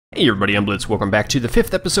Hey everybody, I'm Blitz. Welcome back to the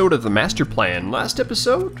 5th episode of the Masterplan. Last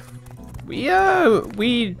episode,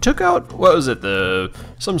 we took out, what was it,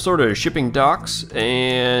 some sort of shipping docks,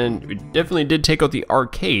 and we definitely did take out the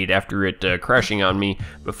arcade after it crashing on me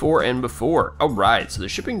before. Alright, so the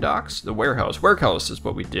shipping docks, the warehouse is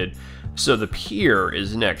what we did. So the pier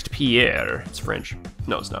is next. Pier, it's French.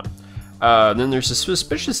 No, it's not. Then there's a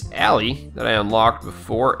suspicious alley that I unlocked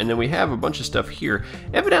before, and then we have a bunch of stuff here.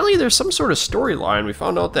 Evidently there's some sort of storyline. We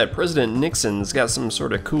found out that President Nixon's got some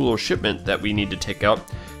sort of cool shipment that we need to take out.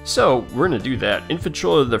 So we're gonna do that.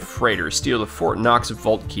 Infiltrate the freighter, steal the Fort Knox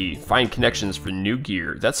vault key, find connections for new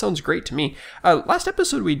gear. That sounds great to me. Last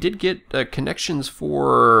episode we did get connections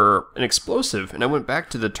for an explosive, and I went back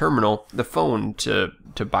to the terminal, the phone, to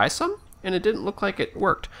buy some, and it didn't look like it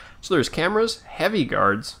worked. So there's cameras, heavy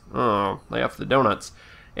guards, lay off the donuts,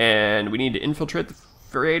 and we need to infiltrate the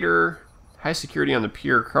freighter. High security on the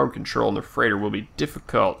pier, crowd control on the freighter will be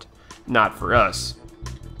difficult. Not for us.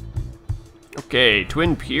 Okay,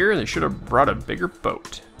 twin pier, they should have brought a bigger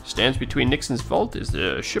boat. Stands between Nixon's vault is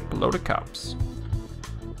the ship load of cops.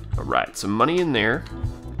 Alright, some money in there.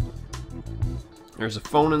 There's a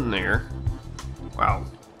phone in there. Wow.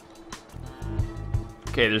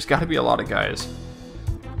 Okay, there's got to be a lot of guys.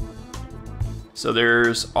 So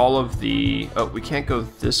there's all of the... Oh, we can't go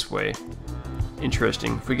this way.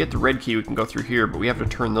 Interesting. If we get the red key, we can go through here, but we have to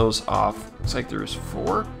turn those off. Looks like there's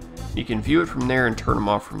 4. You can view it from there and turn them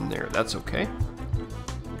off from there. That's okay.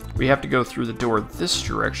 We have to go through the door this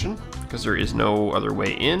direction, because there is no other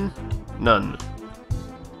way in. None.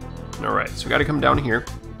 Alright, so we got to come down here.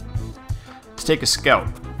 Let's take a scout.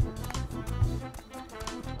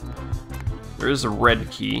 There is a red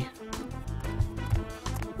key.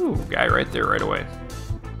 Ooh, guy right there right away.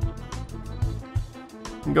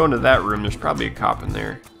 We can go into that room. There's probably a cop in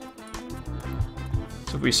there.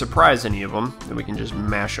 So if we surprise any of them, then we can just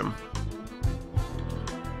mash them.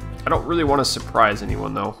 I don't really want to surprise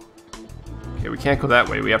anyone, though. Okay, we can't go that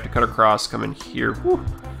way. We have to cut across, come in here. Whew,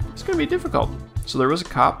 it's going to be difficult. So there was a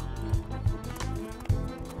cop.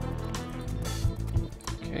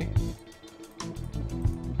 Okay.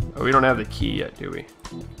 Oh, we don't have the key yet, do we?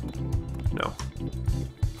 No.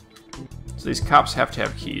 So these cops have to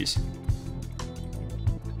have keys.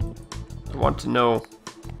 I want to know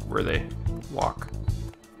where they walk.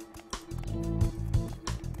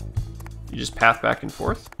 You just path back and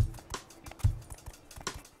forth?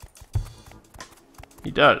 He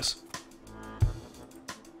does.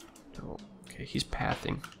 Oh, okay, he's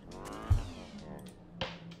pathing.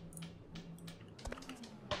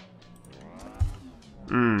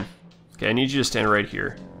 Okay, I need you to stand right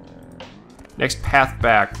here. Next path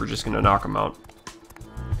back, we're just gonna knock him out.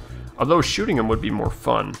 Although shooting him would be more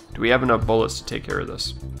fun. Do we have enough bullets to take care of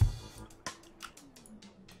this?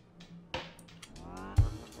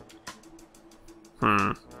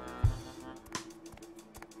 The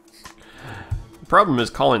problem is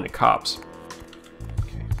calling the cops.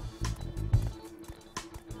 Okay.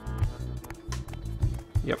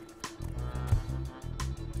 Yep.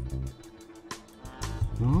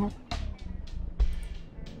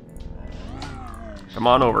 Come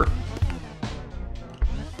on over.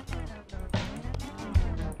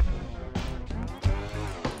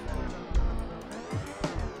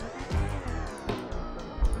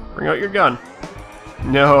 Bring out your gun.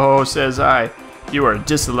 No, says I. You are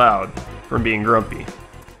disallowed from being grumpy.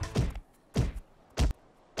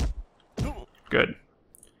 Good.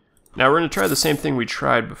 Now we're going to try the same thing we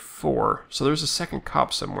tried before. So there's a second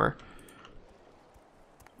cop somewhere.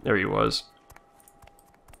 There he was.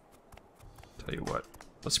 Tell you what.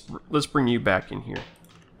 Let's bring you back in here.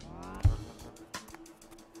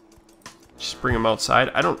 Just bring him outside.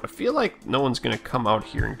 I feel like no one's going to come out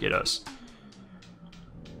here and get us.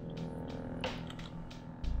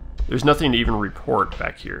 There's nothing to even report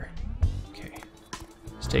back here. Okay.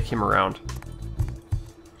 Let's take him around.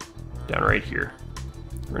 Down right here.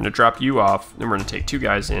 We're going to drop you off. Then we're going to take 2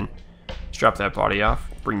 guys in. Let's drop that body off.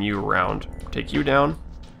 Bring you around. Take you down.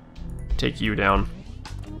 Take you down.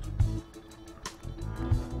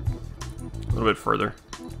 A little bit further.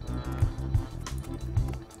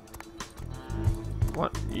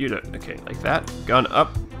 Want you to... Okay, like that. Gun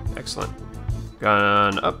up. Excellent.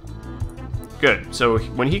 Gun up. Good. So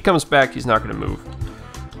when he comes back, he's not going to move.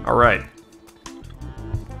 Alright.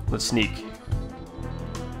 Let's sneak.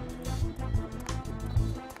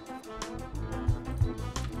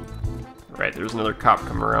 Alright, there's another cop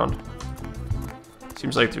coming around.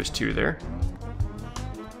 Seems like there's 2 there.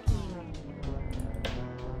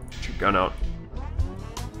 Get your gun out.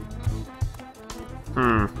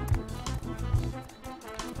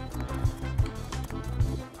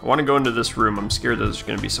 I want to go into this room. I'm scared that there's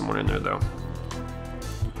going to be someone in there, though.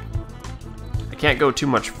 I can't go too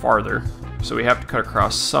much farther, so we have to cut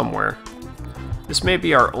across somewhere. This may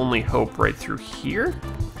be our only hope right through here.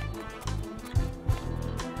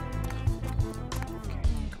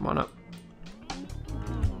 Okay, come on up.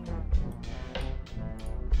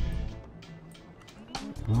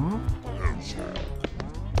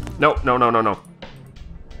 No, no, no, no, no.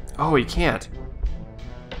 Oh, he can't.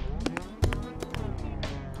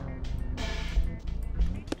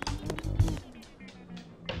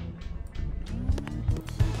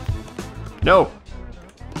 No.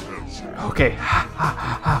 Okay.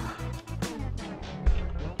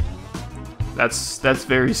 That's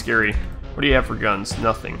very scary. What do you have for guns?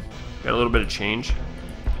 Nothing. Got a little bit of change.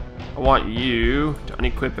 I want you to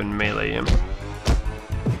unequip and melee him.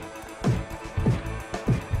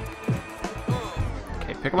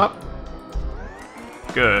 Okay, pick him up.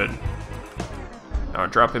 Good. Now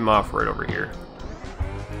drop him off right over here.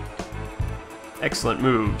 Excellent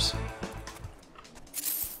moves.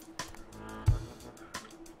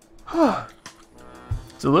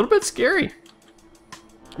 It's a little bit scary.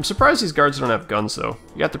 I'm surprised these guards don't have guns, though.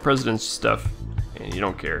 You got the president's stuff, and you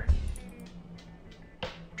don't care.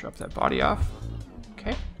 Drop that body off.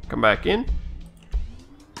 Okay, come back in.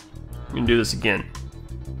 We can do this again.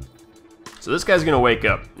 So this guy's gonna wake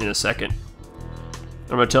up in a second. I'm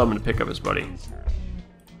gonna tell him to pick up his buddy.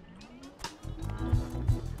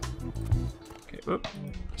 Okay, whoop.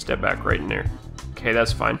 Step back right in there. Okay,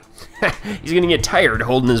 that's fine. He's gonna get tired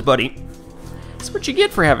holding his buddy. That's what you get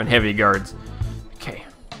for having heavy guards. Okay,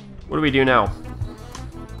 what do we do now?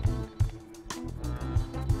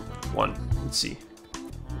 One, let's see.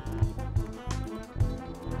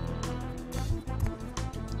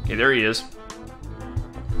 Okay, there he is.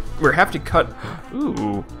 We have to cut.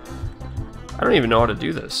 Ooh, I don't even know how to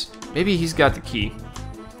do this. Maybe he's got the key.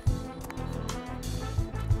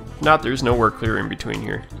 If not, there's nowhere clear in between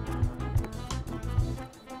here.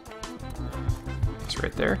 It's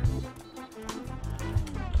right there.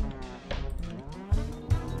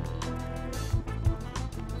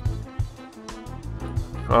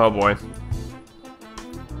 Oh boy.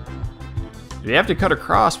 We have to cut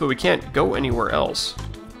across, but we can't go anywhere else.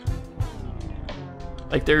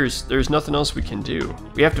 Like there's nothing else we can do.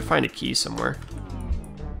 We have to find a key somewhere.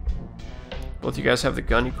 Both you guys have the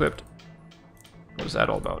gun equipped? What was that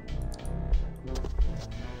all about?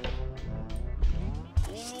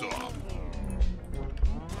 Stop.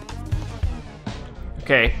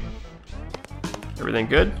 Okay. Everything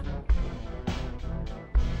good?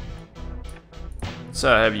 Let's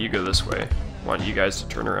have you go this way. I want you guys to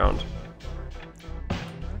turn around.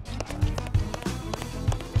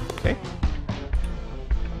 Okay.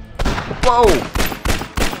 Whoa!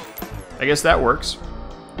 I guess that works.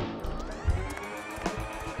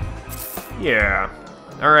 Yeah.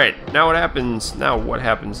 Alright, now what happens? Now what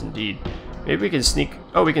happens indeed? Maybe we can sneak...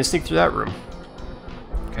 Oh, we can sneak through that room.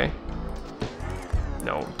 Okay.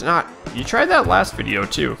 No, not... You tried that last video,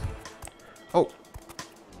 too. Oh.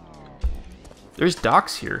 There's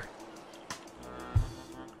docks here.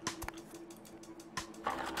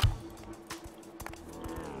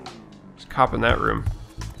 There's a cop in that room.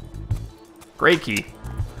 Great key.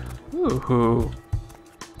 Ooh.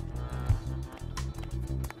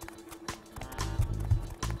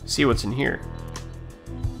 See what's in here.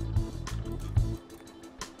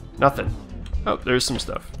 Nothing. Oh, there's some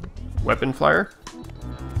stuff. Weapon flyer.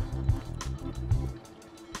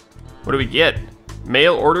 What do we get?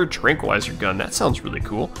 Mail order tranquilizer gun. That sounds really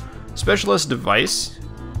cool. Specialist device.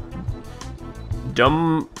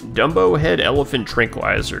 Dumbo head elephant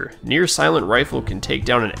tranquilizer. Near silent rifle can take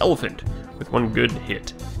down an elephant with one good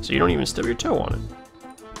hit. So you don't even stub your toe on it.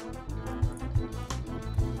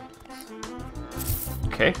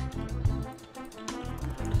 Okay.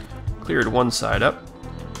 Cleared one side up.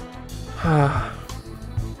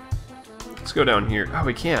 Let's go down here. Oh,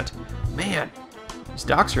 we can't. Man, these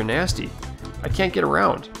docks are nasty. I can't get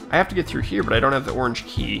around. I have to get through here, but I don't have the orange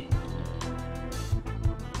key.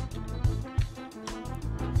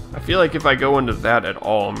 I feel like if I go into that at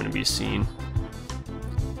all, I'm going to be seen.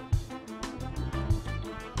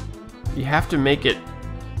 You have to make it...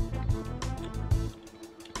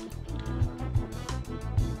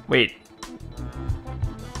 Wait.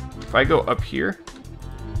 If I go up here,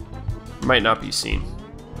 it might not be seen.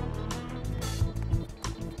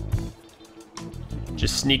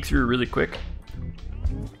 Just sneak through really quick.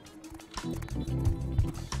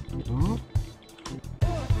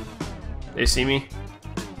 They see me?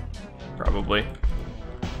 Probably.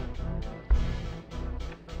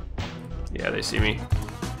 Yeah, they see me.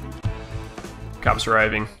 Cops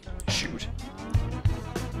arriving. Shoot.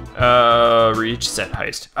 Reach set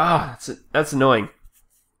heist. Ah, that's annoying.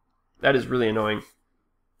 That is really annoying.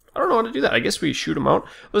 I don't know how to do that. I guess we shoot them out.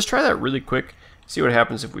 Let's try that really quick. See what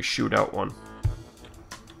happens if we shoot out one.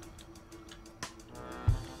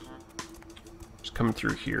 Just coming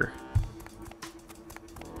through here.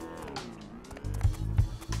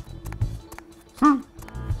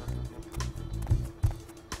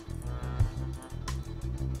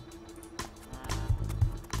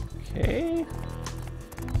 Okay.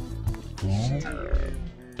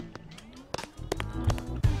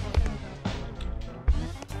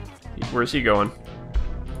 Where's he going?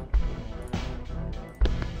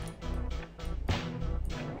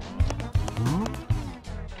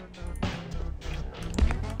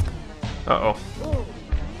 Uh-oh.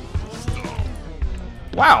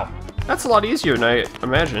 Wow, that's a lot easier than I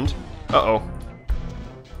imagined. Uh-oh.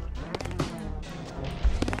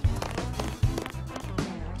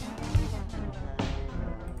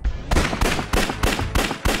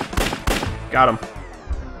 Got him.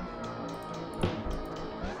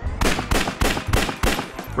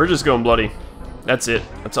 We're just going bloody. That's it.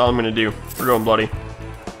 That's all I'm gonna do. We're going bloody.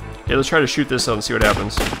 Okay, let's try to shoot this out and see what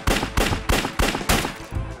happens.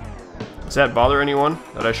 Does that bother anyone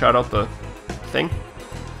that I shot out the thing?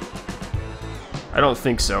 I don't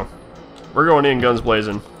think so. We're going in guns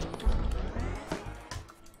blazing.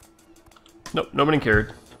 Nope, nobody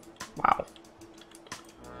cared. Wow.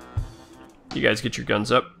 You guys get your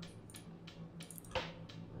guns up.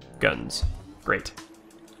 Guns. Great.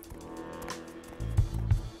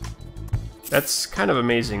 That's kind of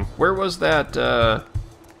amazing. Where was that,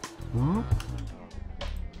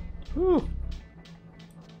 Ooh.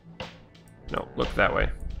 No, look that way.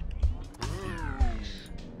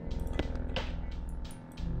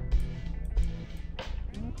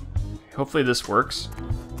 Hopefully this works.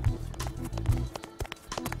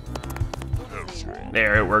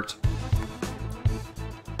 There, it worked.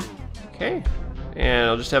 Okay. And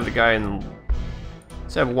I'll just have the guy in...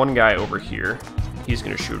 Let's have one guy over here. He's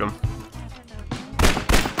gonna shoot him.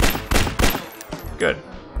 Good.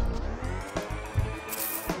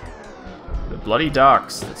 The bloody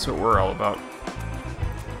docks. That's what we're all about.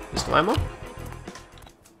 Pistol ammo?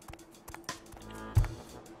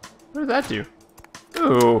 What did that do?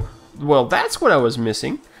 Ooh. Well, that's what I was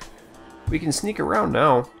missing. We can sneak around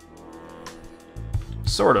now.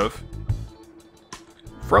 Sort of.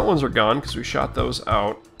 Front ones are gone because we shot those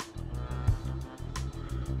out.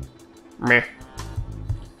 Meh.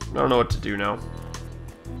 I don't know what to do now.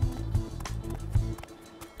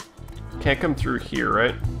 Can't come through here,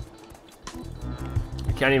 right?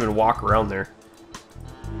 I can't even walk around there.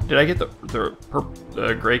 Did I get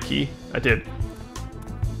the gray key? I did.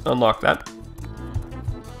 Unlock that.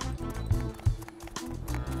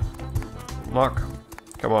 Unlock.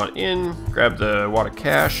 Come on in. Grab the wad of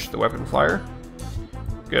cash, the weapon flyer.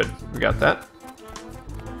 Good. We got that.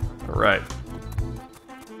 Alright.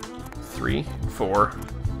 3, 4.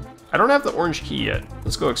 I don't have the orange key yet.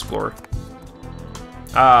 Let's go explore.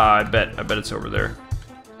 Ah, I bet it's over there.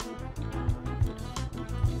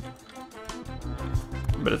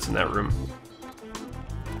 I bet it's in that room.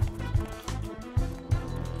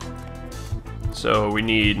 So we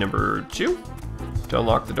need number 2 to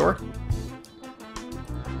unlock the door.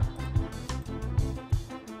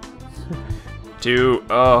 2.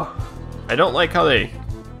 Oh, I don't like how they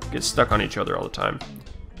get stuck on each other all the time.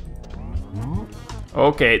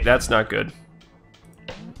 Okay, that's not good.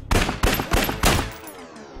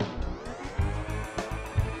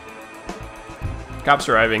 Cops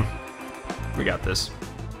arriving. We got this.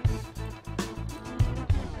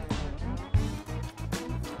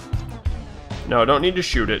 No, don't need to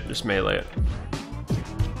shoot it, just melee it.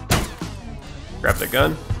 Grab the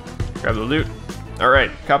gun. Grab the loot.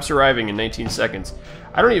 Alright, cops arriving in 19 seconds.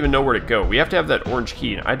 I don't even know where to go. We have to have that orange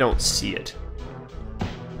key, and I don't see it.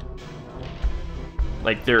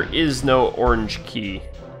 Like, there is no orange key.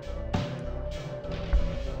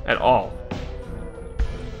 At all.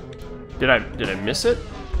 Did I miss it?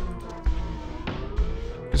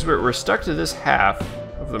 Because we're stuck to this half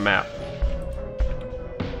of the map.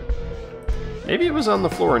 Maybe it was on the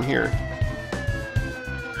floor in here.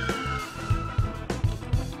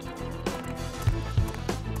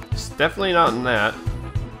 It's definitely not in that.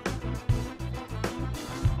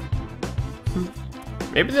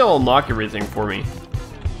 Maybe they'll unlock everything for me.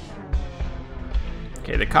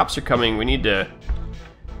 Okay, the cops are coming. We need to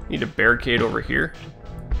barricade over here.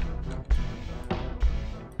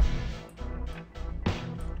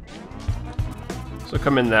 So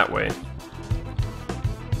come in that way.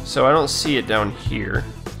 So I don't see it down here.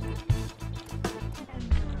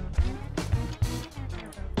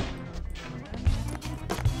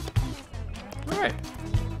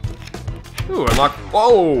 Ooh, unlock.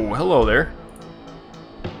 Whoa, hello there.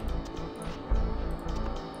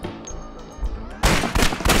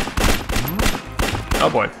 Oh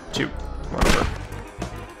boy, shoot. Come on over.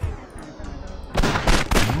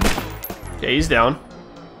 Okay, he's down.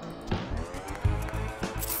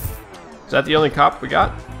 Is that the only cop we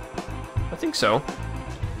got? I think so.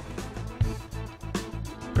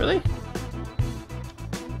 Really?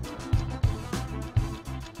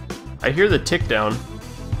 I hear the tick down.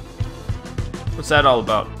 What's that all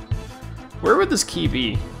about? Where would this key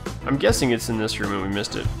be? I'm guessing it's in this room and we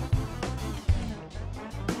missed it.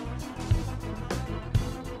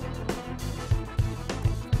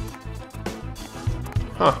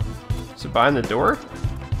 Huh. Is it behind the door?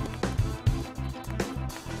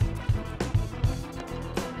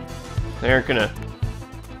 They aren't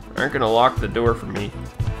gonna lock the door for me.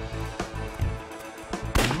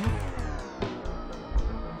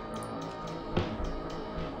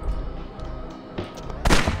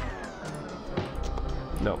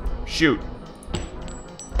 No. Shoot.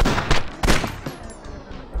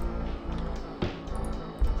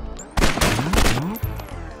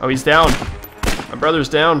 Oh, he's down. My brother's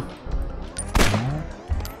down.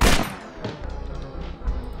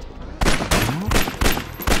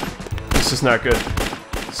 This is not good.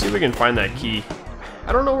 Let's see if we can find that key.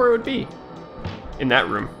 I don't know where it would be. In that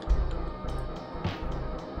room.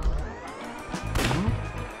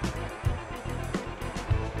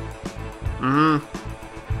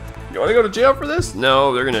 You want to go to jail for this?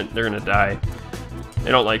 No, they're gonna die. They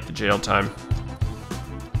don't like the jail time.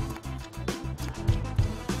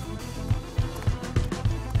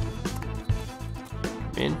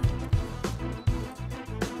 In.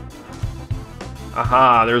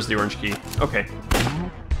 Aha, there's the orange key. Okay.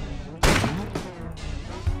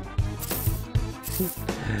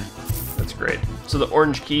 That's great. So the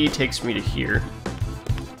orange key takes me to here.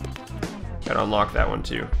 Gotta unlock that one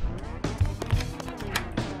too.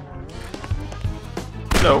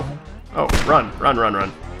 No. Oh, run, run, run,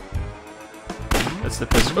 run. That's the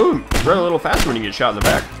pistol. Ooh, run a little faster when you get shot in the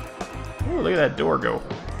back. Ooh, look at that door go.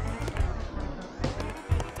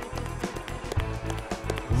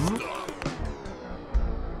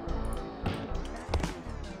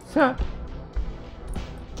 Huh.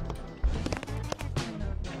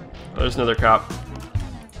 Oh, there's another cop.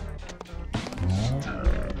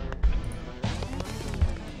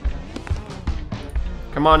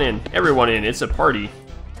 Come on in. Everyone in. It's a party.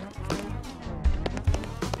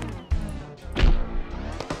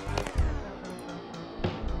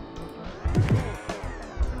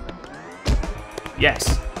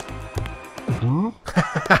 Yes.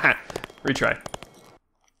 Retry.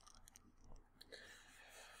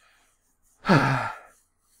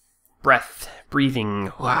 Breath.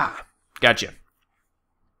 Breathing. Wow. Gotcha.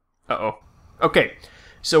 Uh-oh. Okay.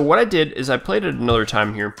 So what I did is I played it another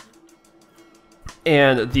time here.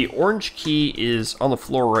 And the orange key is on the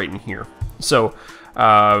floor right in here. So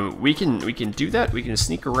we can do that. We can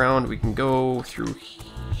sneak around. We can go through.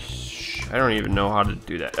 I don't even know how to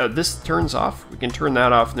do that. This turns off. We can turn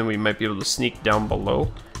that off, and then we might be able to sneak down below.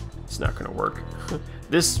 It's not going to work.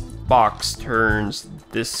 This box turns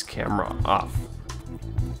this camera off.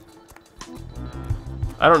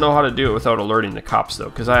 I don't know how to do it without alerting the cops, though,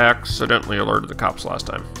 because I accidentally alerted the cops last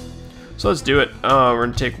time. So let's do it. We're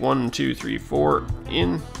going to take 1, 2, 3, 4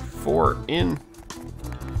 in, 4 in.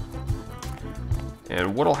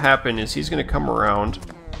 And what'll happen is he's going to come around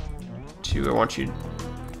to, I want you to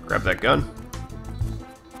grab that gun.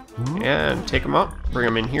 And take him out. Bring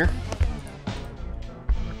him in here.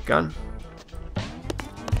 Gun.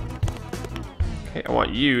 Okay, I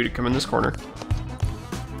want you to come in this corner.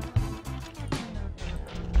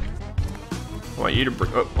 I want you to,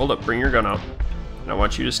 oh, hold up, bring your gun out. And I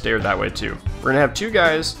want you to stare that way too. We're gonna have 2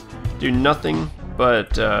 guys do nothing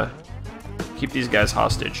but keep these guys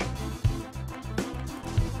hostage.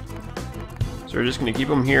 So we're just gonna keep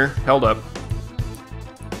them here, held up.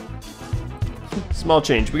 Small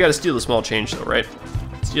change. We gotta steal the small change though, right?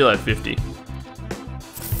 Steal that 50.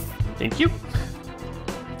 Thank you.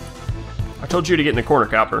 I told you to get in the corner,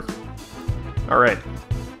 copper. Alright.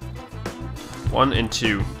 1 and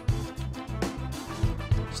 2.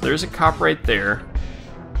 So there's a cop right there.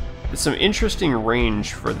 It's some interesting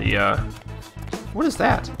range for the, what is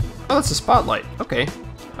that? Oh, that's a spotlight. Okay.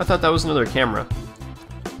 I thought that was another camera.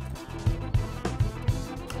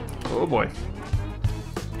 Oh boy.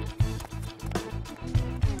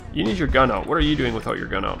 You need your gun out. What are you doing without your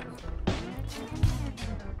gun out?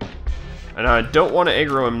 And I don't want to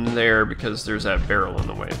aggro him there because there's that barrel in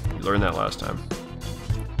the way. You learned that last time.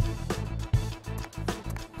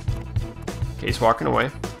 Okay, he's walking away.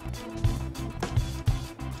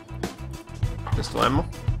 Pistol ammo.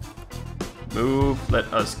 Move.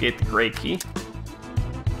 Let us get the gray key.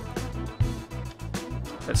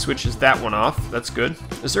 That switches that one off. That's good.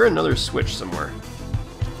 Is there another switch somewhere?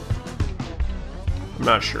 I'm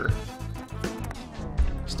not sure.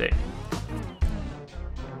 Stay.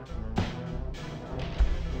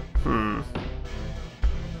 I'm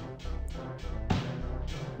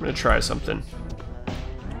gonna try something.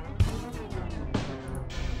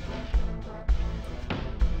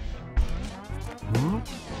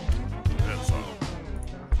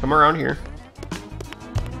 Come around here.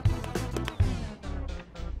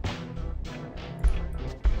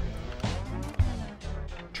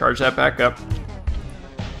 Charge that back up.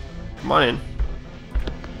 Come on in.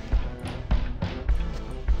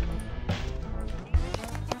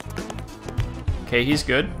 Okay, he's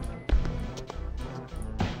good.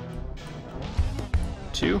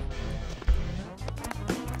 2.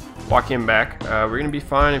 Walk him back. We're gonna be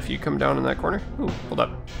fine if you come down in that corner. Ooh, hold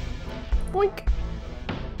up. Boink.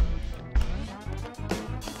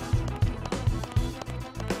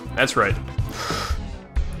 That's right.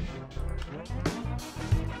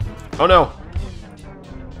 Oh no.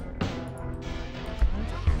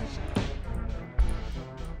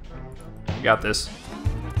 You got this.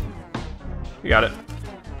 You got it.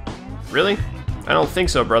 Really? I don't think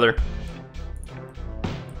so, brother.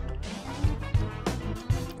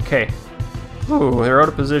 Okay. Ooh, they're out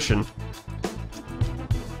of position.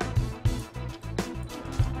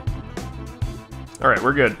 Alright,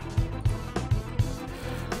 we're good.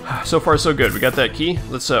 So far, so good. We got that key.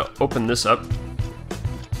 Let's open this up.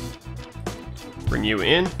 Bring you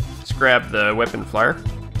in. Let's grab the weapon flyer.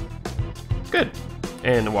 Good.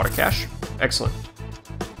 And the water cache. Excellent.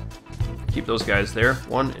 Keep those guys there.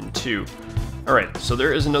 1 and 2. Alright, so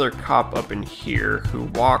there is another cop up in here who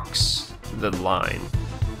walks the line.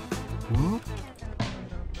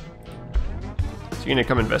 Is he gonna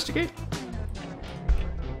come investigate?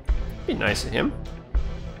 Be nice of him.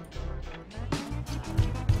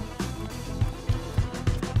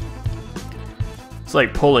 It's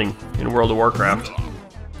like pulling in World of Warcraft.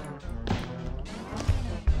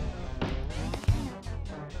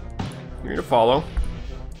 You're gonna follow.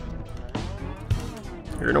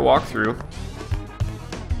 You're gonna walk through.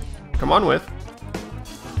 Come on with.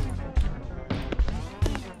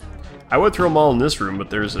 I would throw them all in this room, but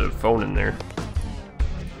there's a phone in there.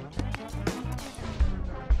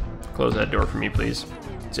 Close that door for me, please.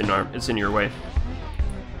 It's in your way.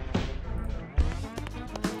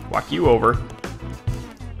 Walk you over.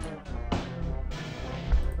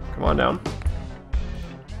 Come on down.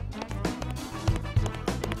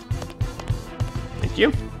 Thank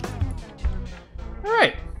you.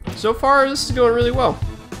 Alright, so far this is going really well.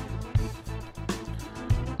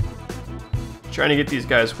 Trying to get these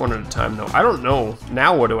guys one at a time though. I don't know.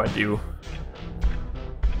 Now what do I do?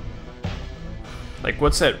 Like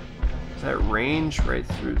what's that? Is that range right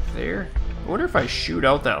through there? I wonder if I shoot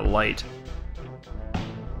out that light.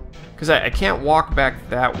 Because I can't walk back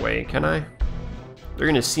that way, can I? They're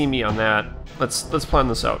gonna see me on that. Let's plan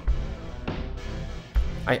this out.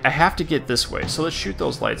 I have to get this way, so let's shoot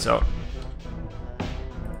those lights out.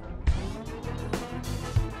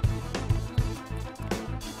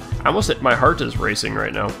 My heart is racing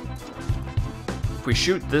right now. If we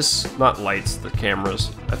shoot this, not lights, the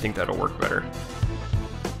cameras, I think that'll work better.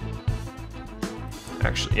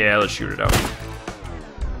 Actually, yeah, let's shoot it out.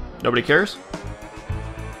 Nobody cares?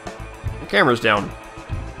 The camera's down.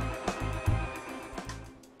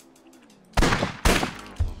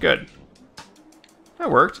 Good. That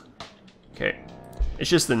worked. Okay. It's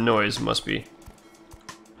just the noise must be.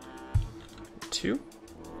 2.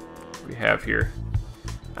 What do we have here?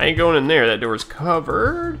 I ain't going in there. That door's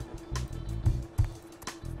covered.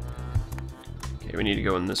 Okay, we need to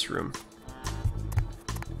go in this room.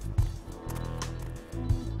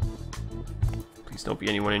 Please don't be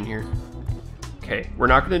anyone in here. Okay, we're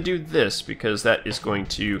not going to do this because that is going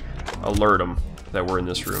to alert them that we're in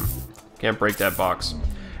this room. Can't break that box.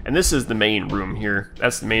 And this is the main room here.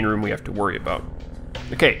 That's the main room we have to worry about.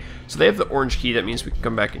 Okay, so they have the orange key. That means we can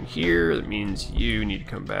come back in here. That means you need to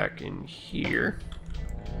come back in here.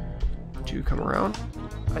 Do you come around?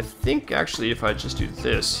 I think actually if I just do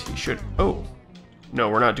this, he should... Oh, no,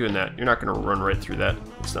 we're not doing that. You're not going to run right through that.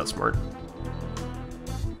 It's not smart.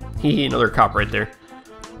 Hee, another cop right there.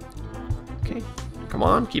 Okay, come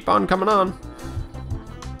on, keep on coming on.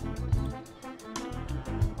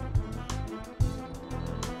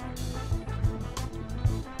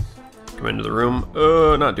 Come into the room.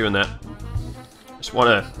 Not doing that. Just want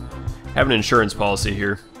to have an insurance policy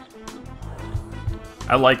here.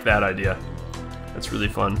 I like that idea. That's really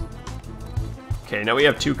fun. Okay, now we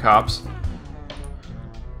have 2 cops.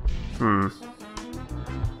 You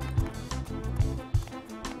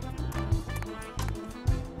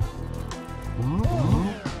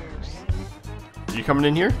coming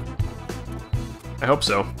in here? I hope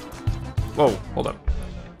so. Whoa, hold up.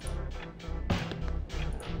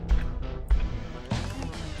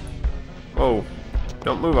 Whoa,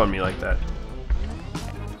 don't move on me like that.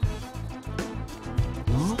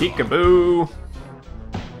 Peekaboo!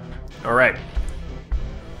 Alright.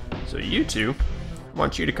 So you two, I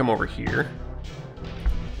want you to come over here.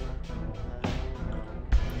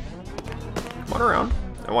 Come on around.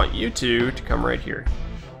 I want you two to come right here.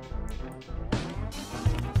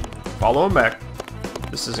 Follow him back.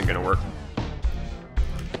 This isn't gonna work.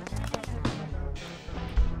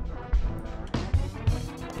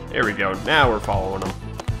 There we go. Now we're following him.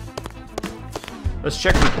 Let's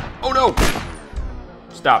check. Oh no!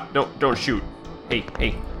 Stop! Don't shoot. Hey,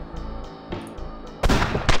 hey.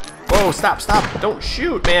 Whoa! Stop! Stop! Don't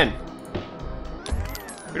shoot, man.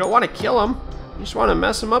 We don't want to kill him. We just want to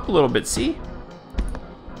mess him up a little bit. See?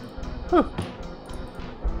 Huh.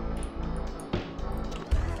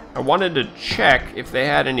 I wanted to check if they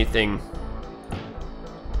had anything.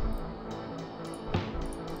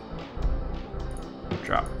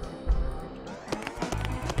 Drop.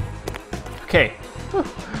 Okay.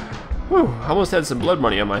 Whew. Almost had some blood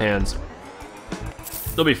money on my hands.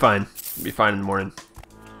 They'll be fine. They'll be fine in the morning.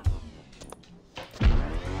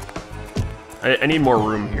 I need more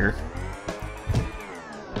room here.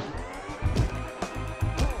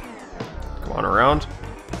 Come on around.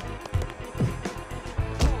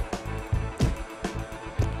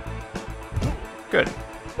 Good.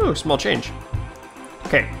 Ooh, small change.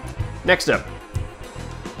 Okay, next up.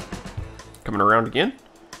 Coming around again.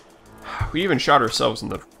 We even shot ourselves in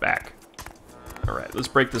the back. Alright, let's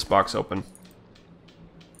break this box open.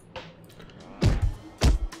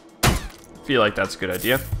 Feel like that's a good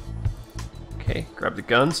idea. Okay, grab the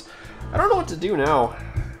guns. I don't know what to do now.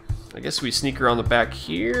 I guess we sneak around the back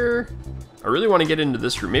here. I really want to get into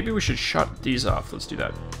this room. Maybe we should shut these off. Let's do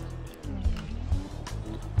that.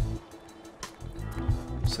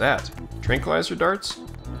 What's that? Tranquilizer darts?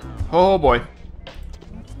 Oh boy.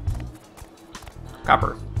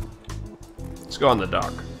 Copper. Let's go on the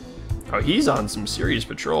dock. Oh, he's on some serious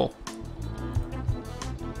patrol.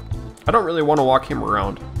 I don't really want to walk him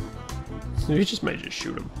around. We just might just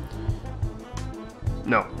shoot him.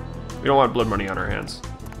 No. We don't want blood money on our hands.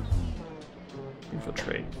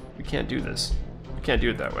 Infiltrate. We can't do this. We can't do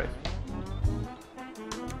it that way.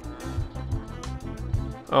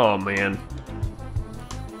 Oh, man.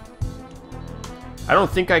 I don't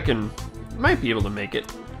think I can... Might be able to make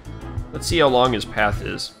it. Let's see how long his path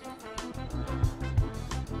is.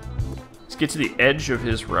 Let's get to the edge of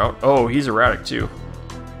his route. Oh, he's erratic too.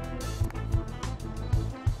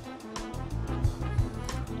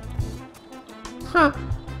 Huh.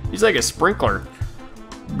 He's like a sprinkler.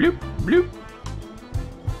 Bloop, bloop.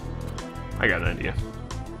 I got an idea.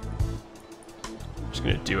 I'm just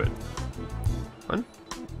gonna do it. One.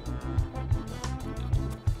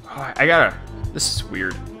 Oh, I gotta... This is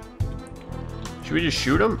weird. Should we just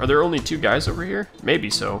shoot him? Are there only two guys over here? Maybe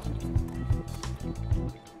so.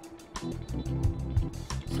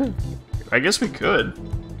 I guess we could.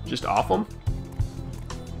 Just off him.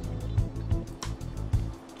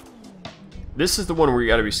 This is the one where you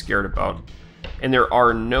gotta be scared about. And there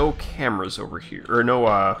are no cameras over here. Or no,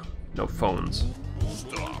 no phones.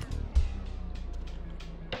 Stop.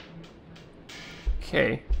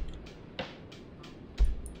 Okay.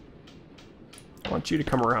 I want you to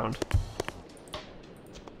come around.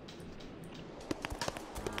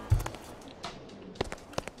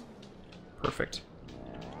 Perfect.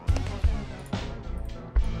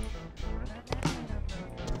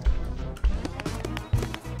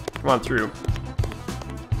 Come on through.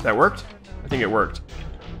 That worked? I think it worked.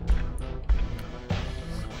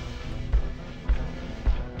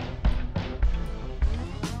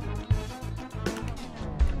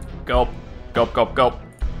 Gulp. Gulp, gulp, gulp.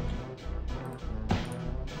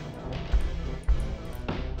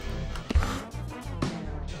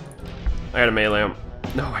 I gotta melee him.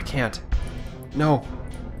 No, I can't. No.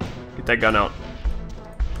 Get that gun out.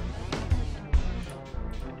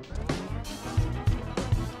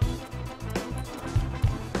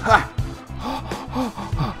 Ha!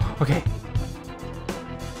 Okay.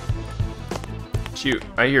 Shoot,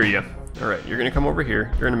 I hear you. Alright, you're gonna come over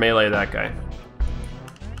here. You're gonna melee that guy.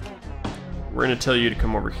 We're gonna tell you to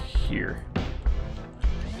come over here.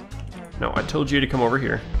 No, I told you to come over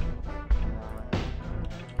here.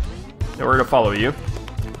 Now we're gonna follow you.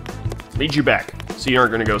 Lead you back, so you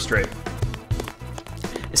aren't gonna go straight.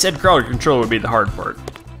 I said crowd control would be the hard part.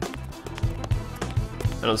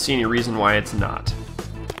 I don't see any reason why it's not.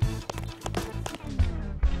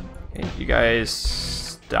 Okay, you guys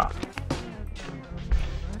stop.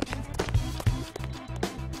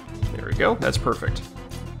 There we go, that's perfect.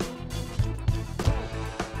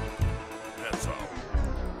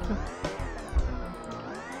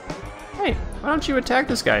 Hey, why don't you attack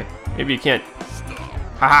this guy? Maybe you can't.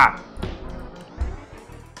 Haha!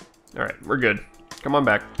 Alright, we're good. Come on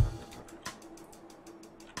back.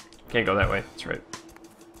 Can't go that way, that's right.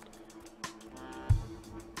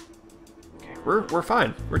 Okay, we're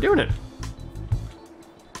fine. We're doing it.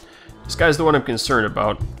 This guy's the one I'm concerned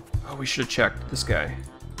about. Oh, we should have checked this guy.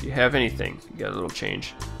 Do you have anything? You got a little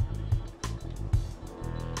change.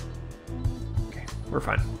 Okay, we're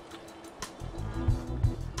fine.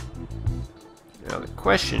 Now the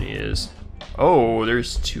question is... Oh,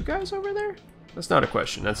 there's two guys over there? That's not a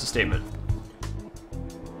question, that's a statement.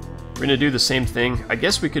 We're gonna do the same thing. I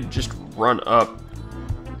guess we could just run up.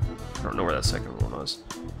 I don't know where that second one was.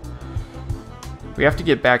 We have to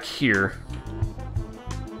get back here.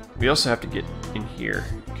 We also have to get in here.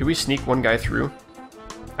 Can we sneak one guy through?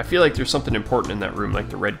 I feel like there's something important in that room, like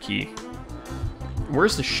the red key.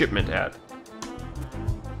 Where's the shipment at?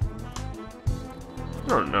 I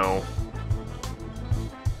don't know.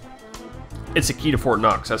 It's a key to Fort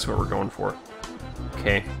Knox, that's what we're going for.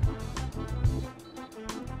 Okay.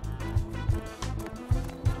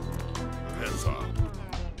 Hands up.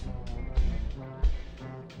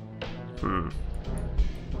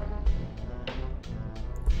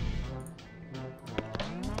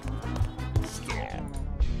 Stop.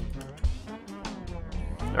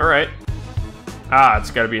 Alright. Ah,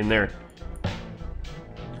 it's gotta be in there.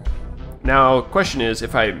 Now, question is,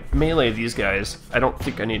 if I melee these guys, I don't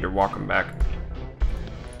think I need to walk them back.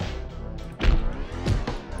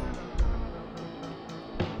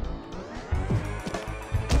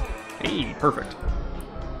 Hey, perfect.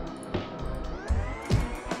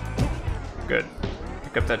 Good.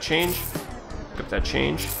 Pick up that change. Pick up that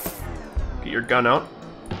change. Get your gun out.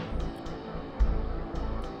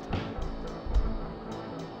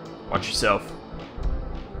 Watch yourself.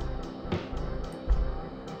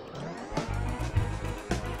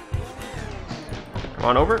 Come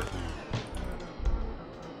on over.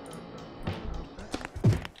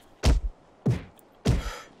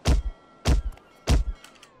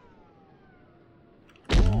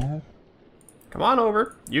 Come on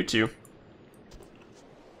over. You too.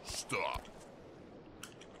 Stop.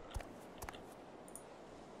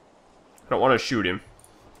 I don't want to shoot him.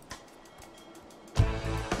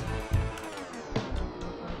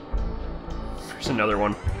 There's another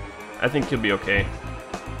one. I think he'll be okay.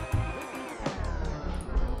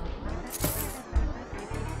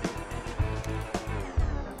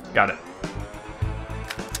 Got it.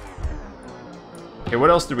 Okay, what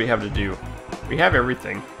else do we have to do? We have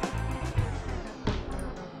everything.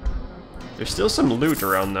 There's still some loot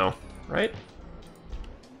around though, right?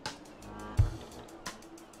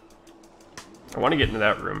 I want to get into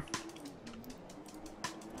that room.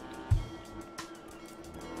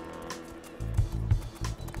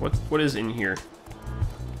 What is in here?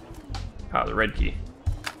 Ah, the red key.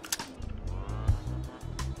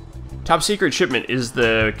 Top secret shipment is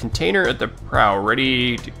the container at the prow,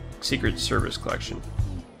 ready to secret service collection.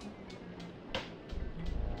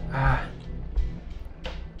 Ah.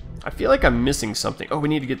 I feel like I'm missing something. Oh, we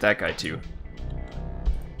need to get that guy too.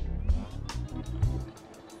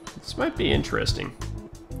 This might be interesting.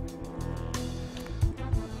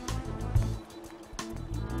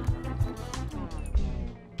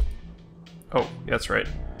 Oh, that's right.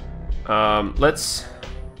 I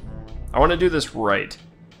want to do this right.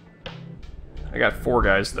 I got 4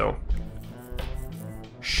 guys though.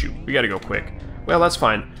 Shoot, we gotta go quick. Well, that's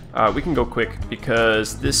fine. We can go quick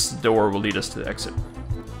because this door will lead us to the exit.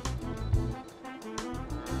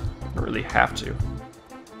 Don't really have to.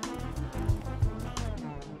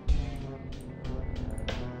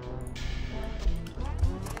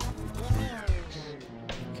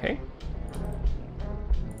 Okay.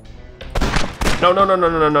 No, no, no, no,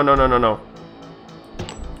 no, no, no, no, no, no.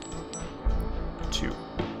 2.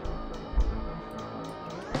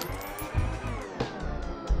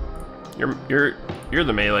 You're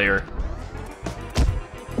the meleeer.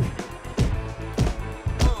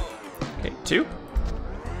 Okay, 2.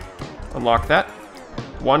 Unlock that.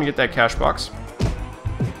 1, get that cash box.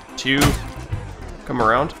 2, come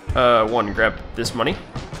around. 1, grab this money.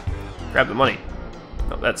 Grab the money.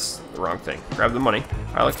 No, that's the wrong thing. Grab the money.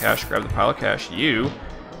 Pile of cash. Grab the pile of cash. You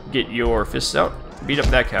get your fists out. Beat up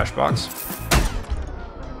that cash box.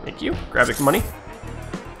 Thank you. Grab the money.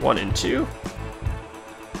 1 and 2.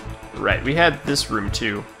 Right, we had this room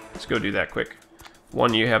too. Let's go do that quick.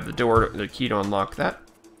 One, you have the door, the key to unlock that.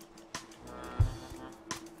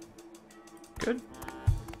 Good.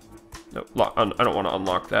 No, I don't want to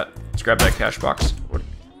unlock that. Let's grab that cash box. What?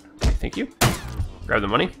 Thank you. Grab the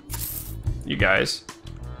money. You guys,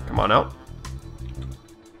 come on out.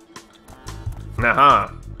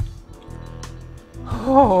 Aha.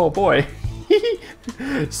 Oh boy.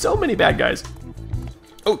 So many bad guys.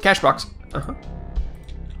 Oh, cash box. Uh-huh.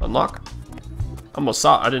 Unlock. Almost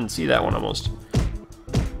saw. I didn't see that one almost.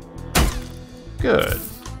 Good.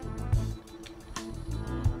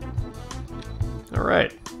 All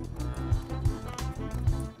right.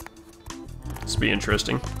 This will be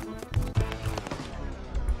interesting.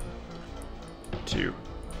 2.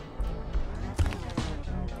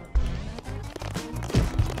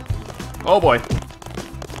 Oh boy.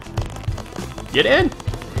 Get in.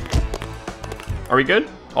 Are we good?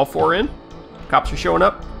 All 4 in? Cops are showing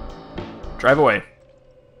up. Drive away.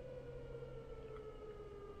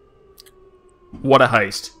 What a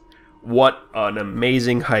heist. What an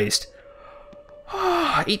amazing heist.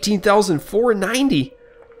 18,490.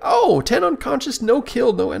 Oh, 10 unconscious, no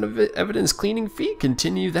kill, no evidence cleaning fee.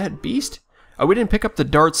 Continue that beast. Oh, we didn't pick up the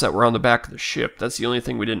darts that were on the back of the ship. That's the only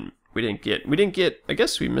thing we didn't get. We didn't get, I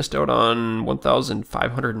guess we missed out on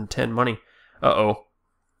 1,510 money. Uh-oh.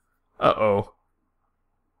 Uh-oh.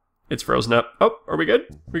 It's frozen up. Oh, are we good?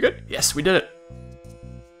 We good? Yes, we did it.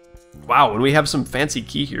 Wow, and we have some fancy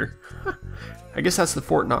key here. I guess that's the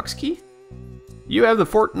Fort Knox key. You have the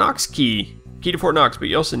Fort Knox key. Key to Fort Knox, but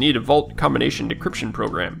you also need a vault combination decryption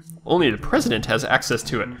program. Only the president has access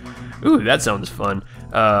to it. Ooh, that sounds fun.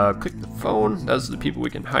 Click the phone. Those are the people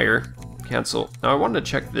we can hire. Cancel. Now I wanted to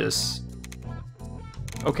check this.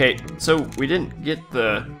 Okay, so we didn't get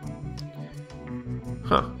the...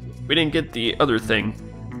 Huh. We didn't get the other thing.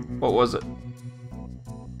 What was it?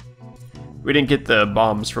 We didn't get the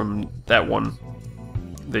bombs from that one.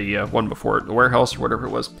 The one before it, the warehouse or whatever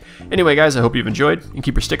it was. Anyway, guys, I hope you've enjoyed, and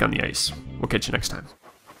keep your stick on the ice. We'll catch you next time.